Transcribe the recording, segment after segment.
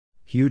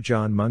Hugh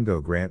John Mungo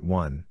Grant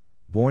I,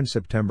 born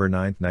September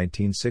 9,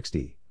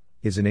 1960,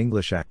 is an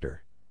English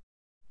actor.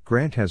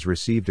 Grant has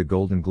received a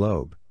Golden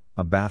Globe,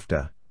 a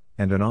BAFTA,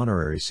 and an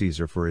Honorary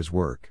César for his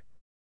work.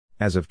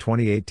 As of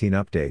 2018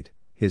 update,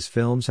 his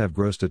films have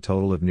grossed a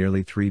total of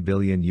nearly $3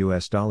 billion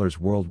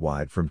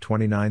worldwide from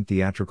 29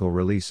 theatrical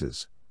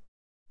releases.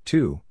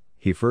 2.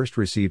 He first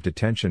received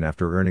attention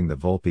after earning the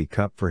Volpi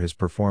Cup for his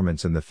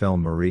performance in the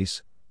film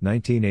Maurice,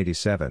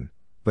 1987,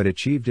 but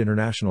achieved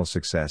international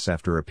success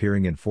after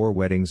appearing in 4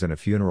 Weddings and a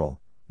Funeral,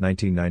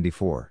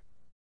 1994.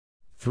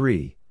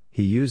 3.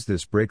 He used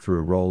this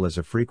breakthrough role as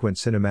a frequent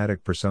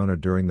cinematic persona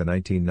during the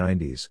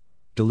 1990s,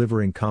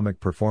 delivering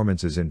comic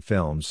performances in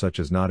films such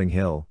as Notting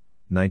Hill,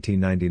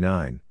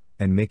 1999,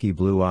 and Mickey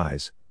Blue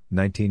Eyes,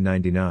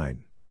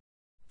 1999.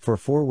 For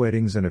 4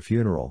 Weddings and a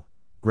Funeral,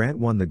 Grant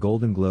won the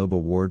Golden Globe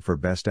Award for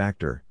Best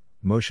Actor,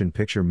 Motion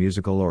Picture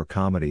Musical or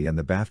Comedy and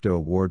the BAFTA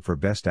Award for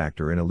Best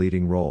Actor in a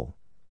Leading Role.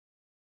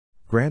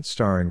 Grant's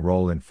starring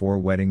role in 4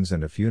 Weddings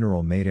and a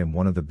Funeral made him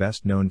one of the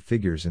best-known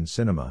figures in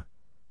cinema,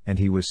 and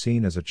he was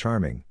seen as a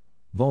charming,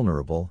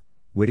 vulnerable,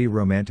 witty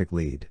romantic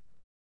lead.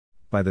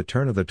 By the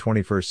turn of the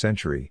 21st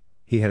century,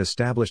 he had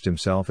established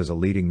himself as a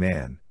leading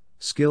man,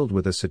 skilled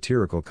with a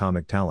satirical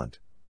comic talent.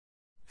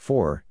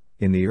 4.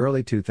 In the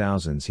early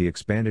 2000s he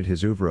expanded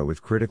his oeuvre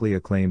with critically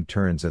acclaimed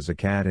turns as a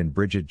cat in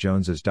Bridget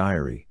Jones's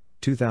Diary,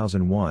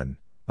 2001,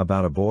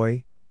 About a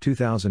Boy,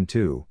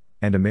 2002,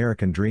 and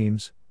American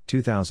Dreams,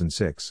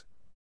 2006.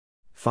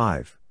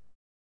 5.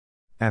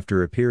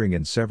 After appearing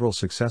in several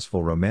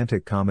successful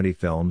romantic comedy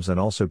films and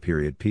also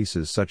period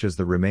pieces such as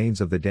The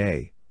Remains of the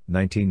Day,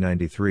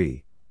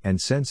 1993, and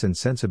Sense and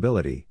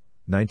Sensibility,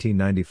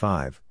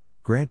 1995,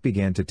 Grant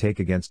began to take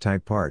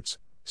against-type parts,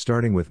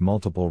 starting with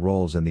multiple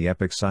roles in the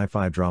epic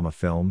sci-fi drama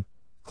film,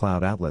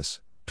 Cloud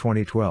Atlas,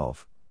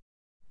 2012.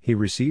 He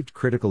received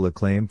critical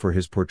acclaim for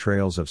his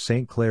portrayals of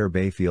St. Clair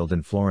Bayfield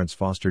and Florence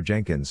Foster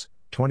Jenkins,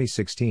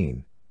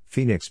 2016,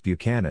 Phoenix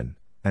Buchanan,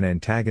 an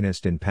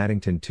antagonist in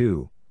Paddington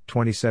 2,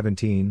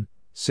 2017,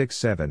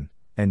 6-7,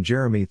 and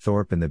Jeremy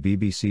Thorpe in the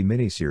BBC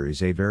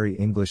miniseries A Very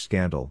English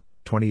Scandal,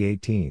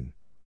 2018.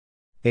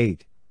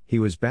 8. He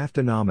was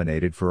BAFTA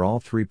nominated for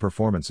all 3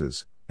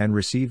 performances, and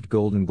received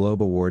Golden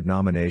Globe Award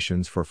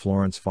nominations for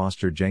Florence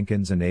Foster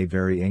Jenkins and A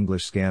Very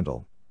English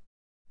Scandal.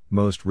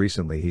 Most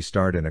recently he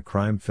starred in a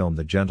crime film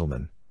The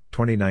Gentleman,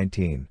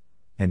 2019,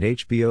 and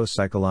HBO's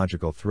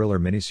psychological thriller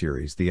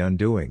miniseries The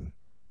Undoing,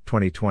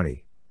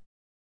 2020.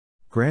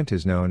 Grant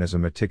is known as a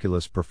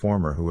meticulous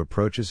performer who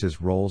approaches his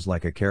roles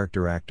like a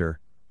character actor,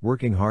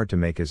 working hard to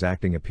make his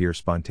acting appear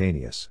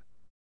spontaneous.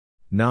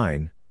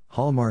 9.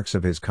 Hallmarks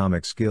of his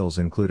comic skills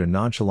include a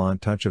nonchalant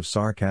touch of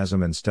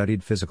sarcasm and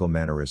studied physical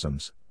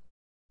mannerisms.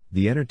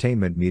 The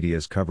entertainment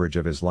media's coverage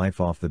of his life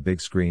off the big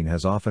screen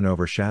has often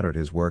overshadowed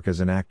his work as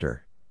an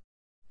actor.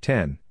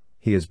 10.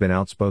 He has been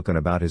outspoken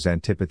about his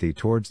antipathy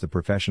towards the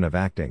profession of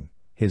acting,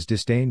 his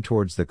disdain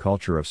towards the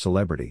culture of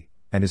celebrity,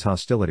 and his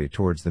hostility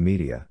towards the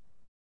media.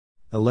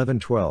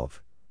 11-12.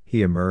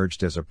 He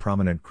emerged as a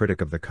prominent critic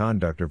of the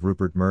conduct of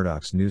Rupert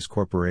Murdoch's News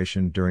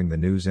Corporation during the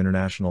News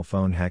International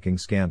phone hacking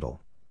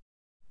scandal.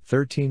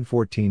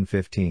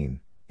 13-14-15.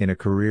 In a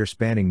career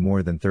spanning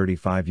more than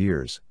 35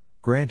 years,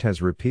 Grant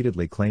has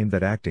repeatedly claimed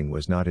that acting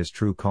was not his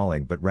true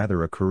calling but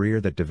rather a career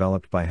that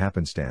developed by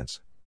happenstance.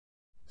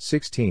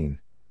 16.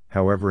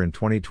 However, in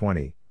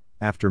 2020,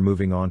 after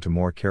moving on to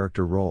more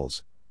character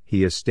roles,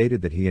 he has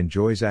stated that he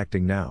enjoys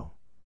acting now.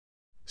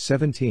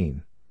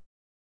 17.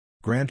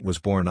 Grant was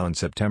born on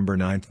September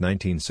 9,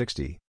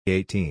 1960,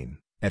 18,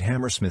 at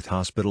Hammersmith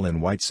Hospital in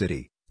White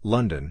City,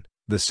 London,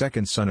 the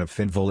second son of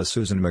Finvola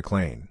Susan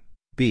MacLean,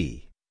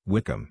 b.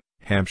 Wickham,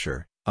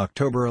 Hampshire,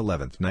 October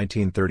 11,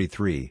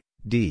 1933,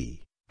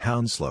 d.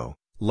 Hounslow,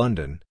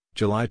 London,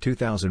 July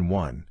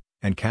 2001,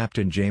 and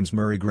Captain James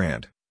Murray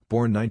Grant,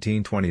 born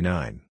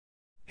 1929.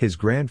 His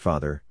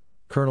grandfather,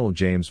 Colonel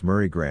James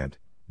Murray Grant,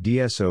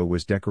 DSO,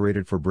 was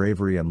decorated for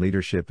bravery and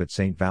leadership at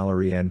St.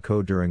 Valery &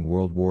 Co. during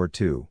World War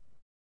II.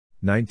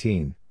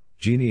 19.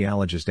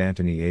 Genealogist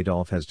Anthony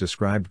Adolph has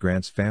described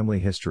Grant's family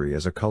history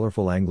as a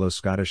colorful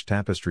Anglo-Scottish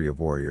tapestry of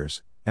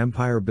warriors,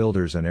 empire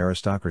builders and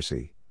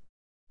aristocracy.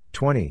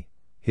 20.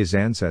 His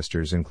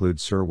ancestors include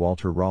Sir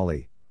Walter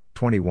Raleigh,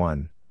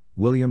 21,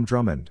 William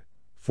Drummond,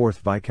 4th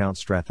Viscount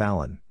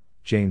Strathallan,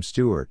 James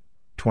Stewart,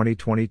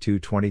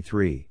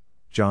 2022-23,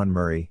 John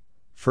Murray,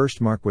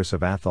 1st Marquess of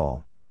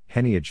Atholl,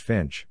 Heneage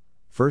Finch,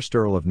 1st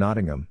Earl of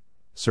Nottingham,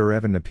 Sir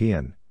Evan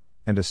Nepean,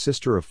 and a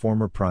sister of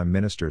former Prime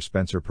Minister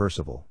Spencer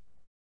Perceval.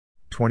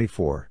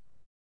 24.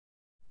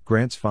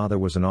 Grant's father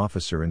was an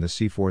officer in the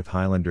Seaforth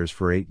Highlanders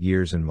for 8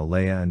 years in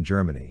Malaya and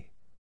Germany.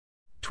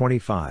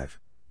 25.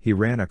 He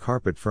ran a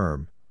carpet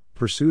firm,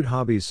 pursued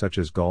hobbies such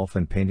as golf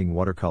and painting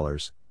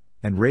watercolors,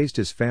 and raised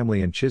his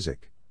family in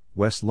Chiswick,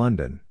 West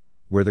London,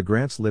 where the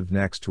Grants lived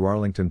next to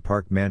Arlington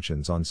Park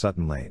Mansions on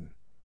Sutton Lane.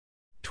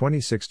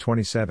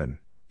 26-27.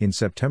 In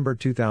September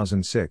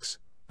 2006,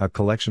 a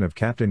collection of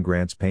Captain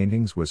Grant's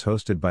paintings was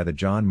hosted by the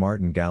John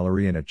Martin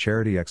Gallery in a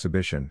charity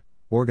exhibition,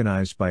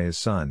 organized by his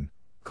son,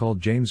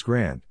 called James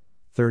Grant,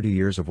 30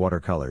 Years of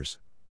Watercolors.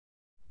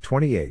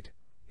 28.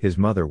 His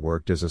mother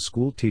worked as a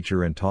school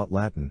teacher and taught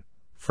Latin,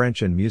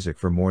 French and music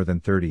for more than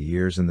 30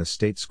 years in the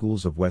state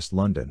schools of West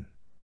London.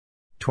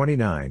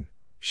 29.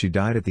 She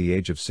died at the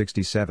age of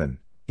 67,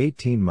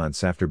 18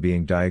 months after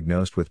being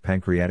diagnosed with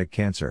pancreatic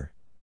cancer.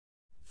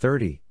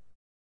 30.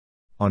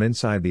 On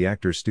Inside the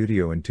Actor's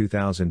Studio in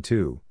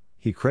 2002,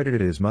 he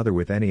credited his mother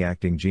with any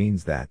acting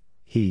genes that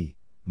he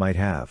might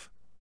have.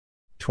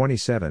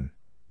 27.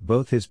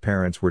 Both his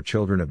parents were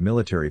children of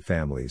military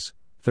families.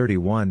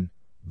 31.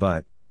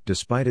 But,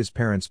 despite his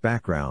parents'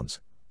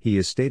 backgrounds, he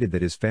has stated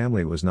that his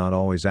family was not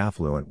always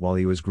affluent while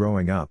he was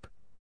growing up.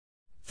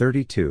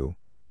 32.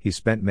 He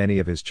spent many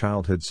of his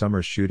childhood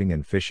summers shooting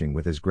and fishing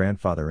with his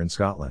grandfather in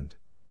Scotland.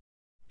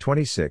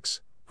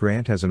 26.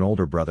 Grant has an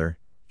older brother,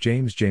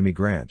 James Jamie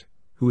Grant,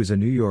 who is a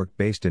New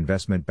York-based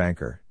investment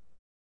banker.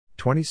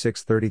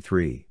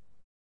 2633.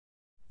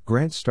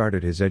 Grant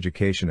started his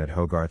education at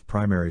Hogarth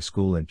Primary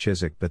School in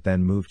Chiswick but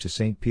then moved to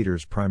St.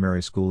 Peter's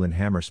Primary School in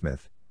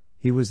Hammersmith.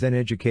 He was then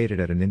educated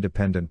at an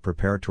independent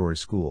preparatory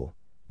school,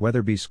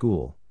 Wetherby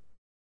School.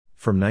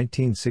 From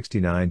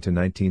 1969 to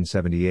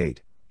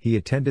 1978, he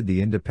attended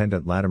the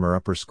independent Latimer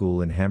Upper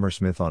School in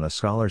Hammersmith on a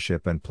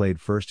scholarship and played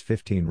first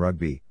 15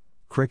 rugby,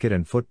 cricket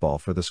and football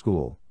for the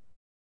school.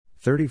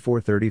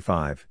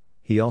 3435.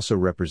 He also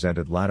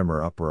represented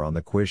Latimer Upper on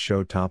the quiz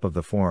show Top of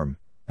the Form,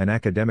 an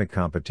academic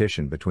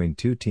competition between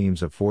two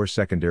teams of 4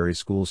 secondary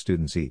school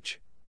students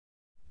each.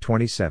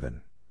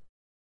 27.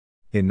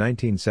 In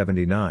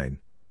 1979,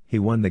 he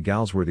won the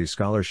Galsworthy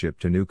Scholarship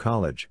to New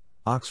College,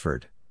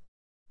 Oxford.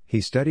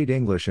 He studied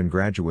English and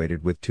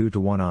graduated with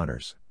 2:1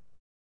 honors.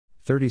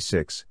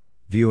 36.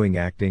 Viewing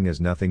acting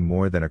as nothing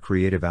more than a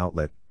creative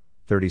outlet.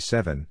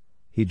 37.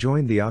 He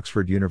joined the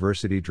Oxford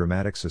University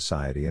Dramatic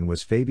Society and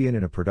was Fabian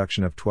in a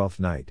production of Twelfth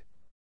Night.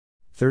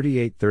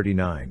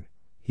 38-39.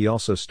 He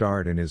also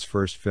starred in his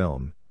first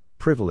film,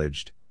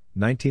 Privileged,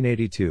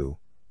 1982,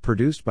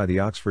 produced by the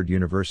Oxford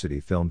University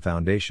Film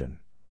Foundation.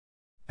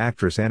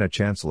 Actress Anna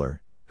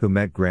Chancellor, who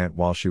met Grant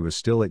while she was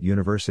still at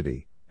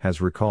university,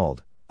 has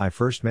recalled, "I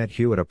first met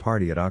Hugh at a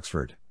party at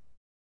Oxford.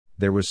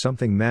 There was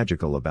something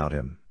magical about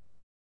him.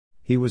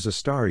 He was a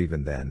star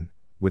even then,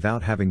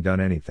 without having done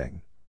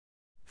anything."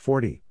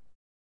 40.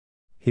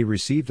 He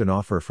received an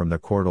offer from the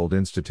Courtauld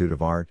Institute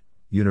of Art,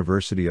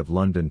 University of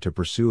London to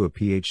pursue a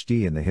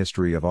PhD in the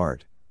history of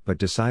art, but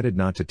decided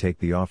not to take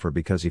the offer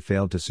because he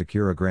failed to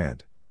secure a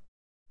grant.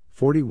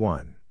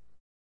 41.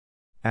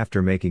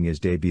 After making his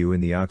debut in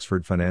the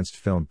Oxford-financed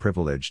film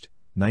Privileged,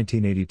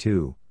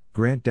 1982,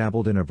 Grant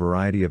dabbled in a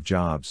variety of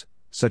jobs,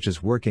 such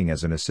as working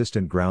as an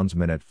assistant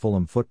groundsman at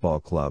Fulham Football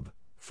Club,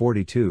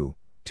 42,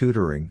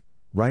 tutoring,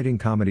 writing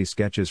comedy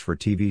sketches for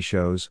TV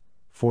shows,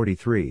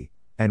 43,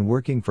 and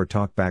working for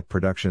Talkback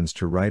Productions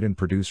to write and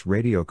produce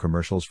radio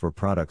commercials for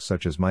products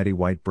such as Mighty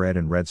White Bread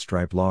and Red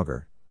Stripe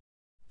Lager.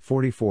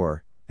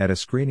 44. At a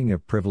screening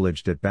of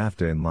Privileged at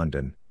BAFTA in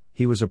London,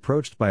 he was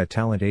approached by a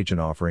talent agent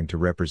offering to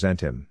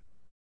represent him.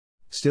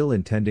 Still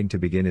intending to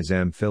begin his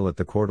M.Phil at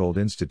the Courtauld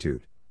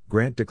Institute,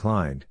 Grant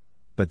declined,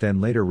 but then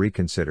later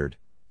reconsidered,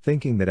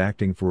 thinking that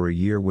acting for a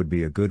year would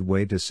be a good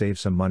way to save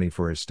some money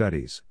for his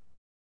studies.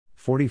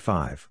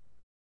 45.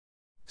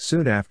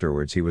 Soon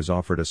afterwards he was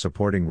offered a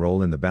supporting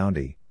role in The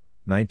Bounty,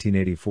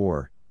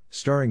 1984,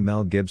 starring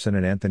Mel Gibson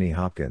and Anthony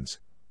Hopkins,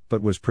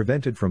 but was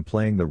prevented from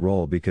playing the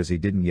role because he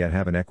didn't yet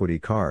have an equity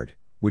card,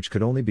 which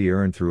could only be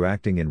earned through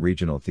acting in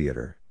regional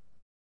theatre.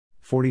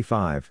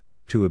 45.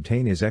 To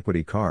obtain his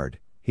equity card,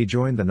 he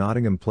joined the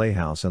Nottingham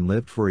Playhouse and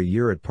lived for a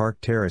year at Park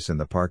Terrace in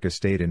the Park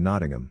Estate in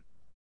Nottingham.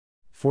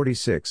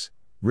 46.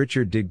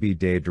 Richard Digby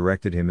Day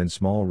directed him in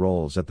small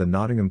roles at the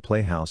Nottingham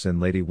Playhouse in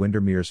Lady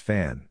Windermere's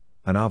Fan,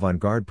 an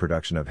avant-garde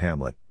production of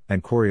Hamlet,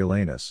 and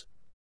Coriolanus.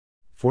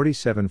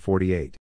 47-48.